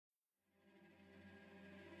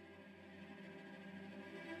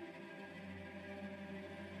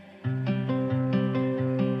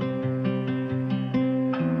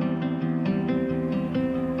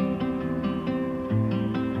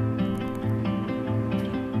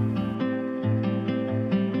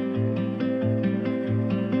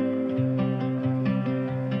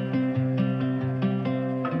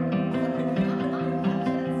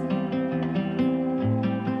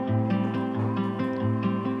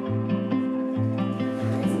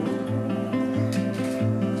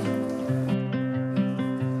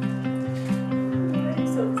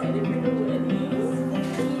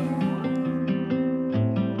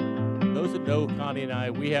and I,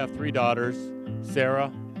 we have 3 daughters,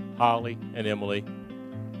 Sarah, Holly, and Emily.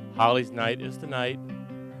 Holly's night is tonight.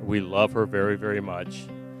 We love her very, very much.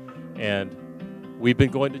 And we've been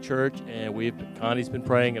going to church, and Connie's been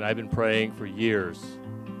praying, and I've been praying for years.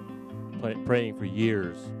 Praying for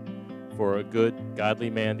years for a good, godly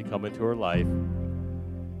man to come into her life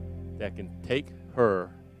that can take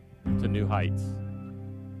her to new heights.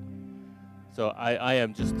 So I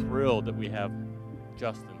am just thrilled that we have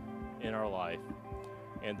Justin in our life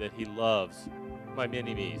and that he loves my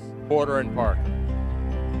mini-me's, Porter and Parker.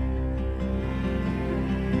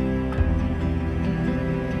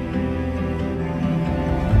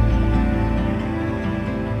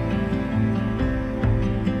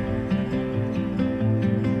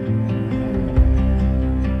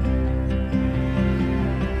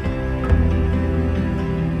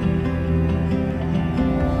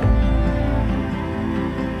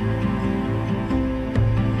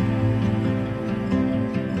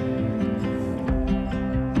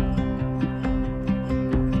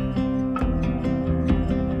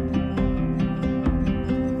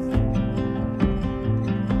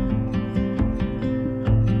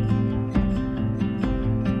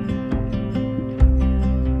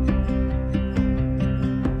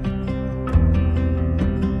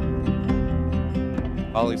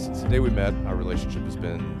 Holly, since the day we met, our relationship has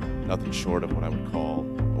been nothing short of what I would call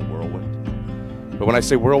a whirlwind. But when I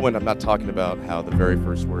say whirlwind, I'm not talking about how the very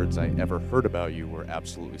first words I ever heard about you were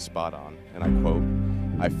absolutely spot on. And I quote,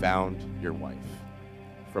 "I found your wife,"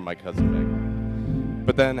 from my cousin Meg.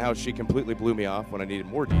 But then how she completely blew me off when I needed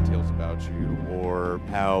more details about you, or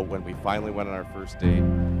how when we finally went on our first date,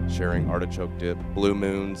 sharing artichoke dip, blue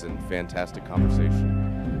moons, and fantastic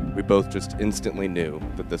conversation, we both just instantly knew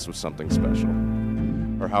that this was something special.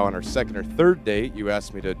 Or how on our second or third date, you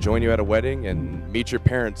asked me to join you at a wedding and meet your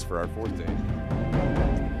parents for our fourth date.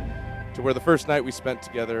 To where the first night we spent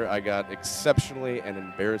together, I got exceptionally and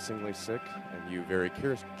embarrassingly sick, and you very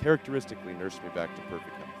characteristically nursed me back to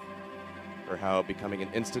perfect health. Or how becoming an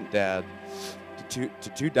instant dad to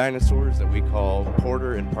two dinosaurs that we call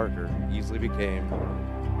Porter and Parker easily became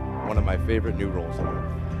one of my favorite new roles in life.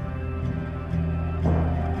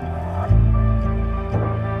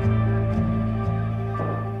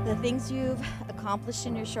 The things you've accomplished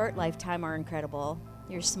in your short lifetime are incredible.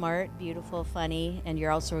 You're smart, beautiful, funny, and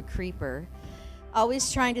you're also a creeper.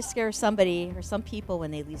 Always trying to scare somebody or some people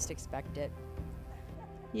when they least expect it.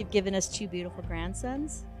 You've given us 2 beautiful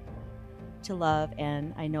grandsons to love,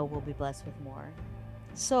 and I know we'll be blessed with more.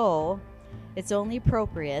 So it's only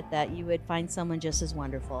appropriate that you would find someone just as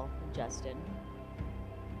wonderful as Justin.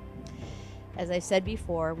 As I said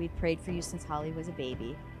before, we've prayed for you since Holly was a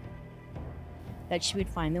baby, that she would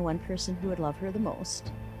find the one person who would love her the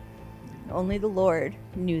most. Only the Lord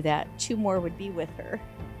knew that 2 more would be with her.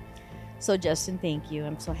 So Justin, thank you.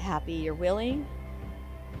 I'm so happy you're willing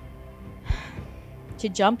to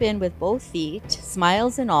jump in with both feet,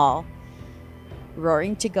 smiles and all,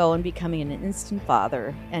 roaring to go and becoming an instant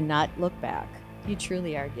father and not look back. You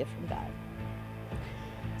truly are a gift from God.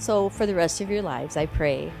 So for the rest of your lives, I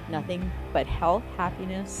pray nothing but health,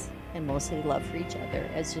 happiness, and mostly love for each other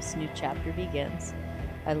as this new chapter begins.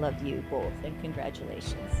 I love you both, and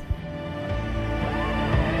congratulations.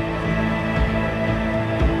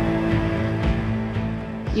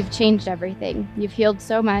 You've changed everything. You've healed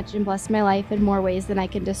so much and blessed my life in more ways than I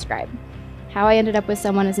can describe. How I ended up with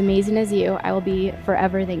someone as amazing as you, I will be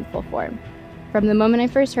forever thankful for. From the moment I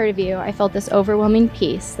first heard of you, I felt this overwhelming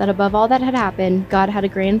peace that above all that had happened, God had a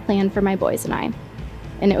grand plan for my boys and I.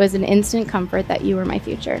 And it was an instant comfort that you were my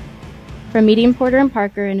future. From meeting Porter and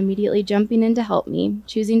Parker and immediately jumping in to help me,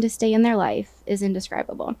 choosing to stay in their life is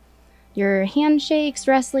indescribable. Your handshakes,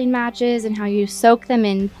 wrestling matches, and how you soak them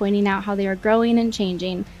in, pointing out how they are growing and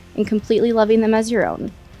changing, and completely loving them as your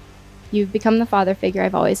own. You've become the father figure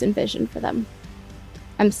I've always envisioned for them.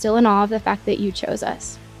 I'm still in awe of the fact that you chose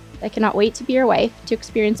us. I cannot wait to be your wife, to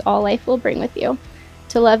experience all life will bring with you,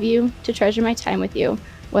 to love you, to treasure my time with you.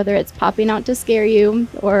 Whether it's popping out to scare you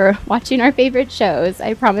or watching our favorite shows,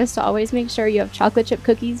 I promise to always make sure you have chocolate chip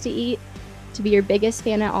cookies to eat, to be your biggest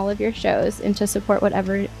fan at all of your shows, and to support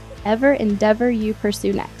whatever endeavor you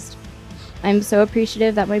pursue next. I'm so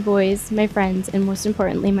appreciative that my boys, my friends, and most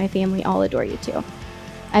importantly, my family all adore you too.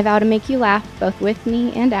 I vow to make you laugh both with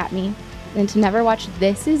me and at me, and to never watch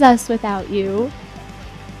This Is Us without you,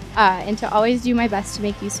 and to always do my best to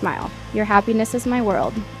make you smile. Your happiness is my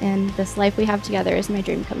world, and this life we have together is my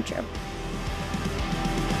dream come true.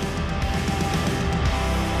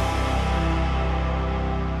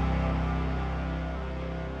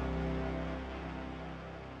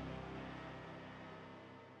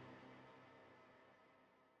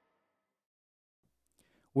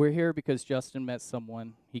 We're here because Justin met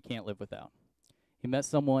someone he can't live without. He met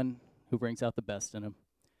someone who brings out the best in him,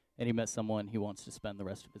 and he met someone he wants to spend the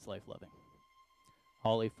rest of his life loving.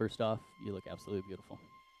 Holly, first off, you look absolutely beautiful.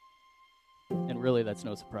 And really, that's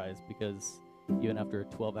no surprise, because even after a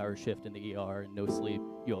 12-hour shift in the ER and no sleep,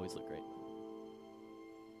 you always look great.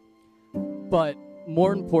 But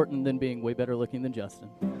more important than being way better looking than Justin,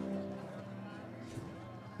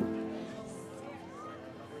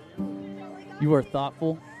 you are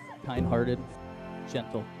thoughtful, kind-hearted,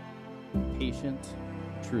 gentle, patient,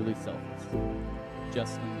 truly selfless.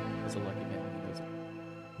 Justin is a lucky man who knows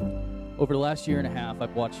it. Over the last year and a half,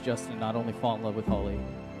 I've watched Justin not only fall in love with Holly,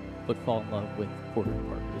 but fall in love with Porter and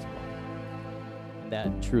Parker as well. And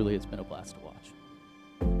that truly has been a blast to watch.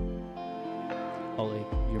 Holly,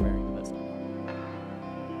 you're marrying the best of me.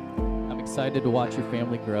 I'm excited to watch your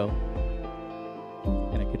family grow,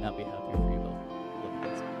 and I could not be happier for you both. Love you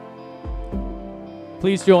guys.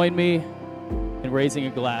 Please join me in raising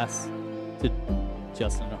a glass to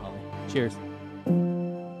Justin and Holly. Cheers.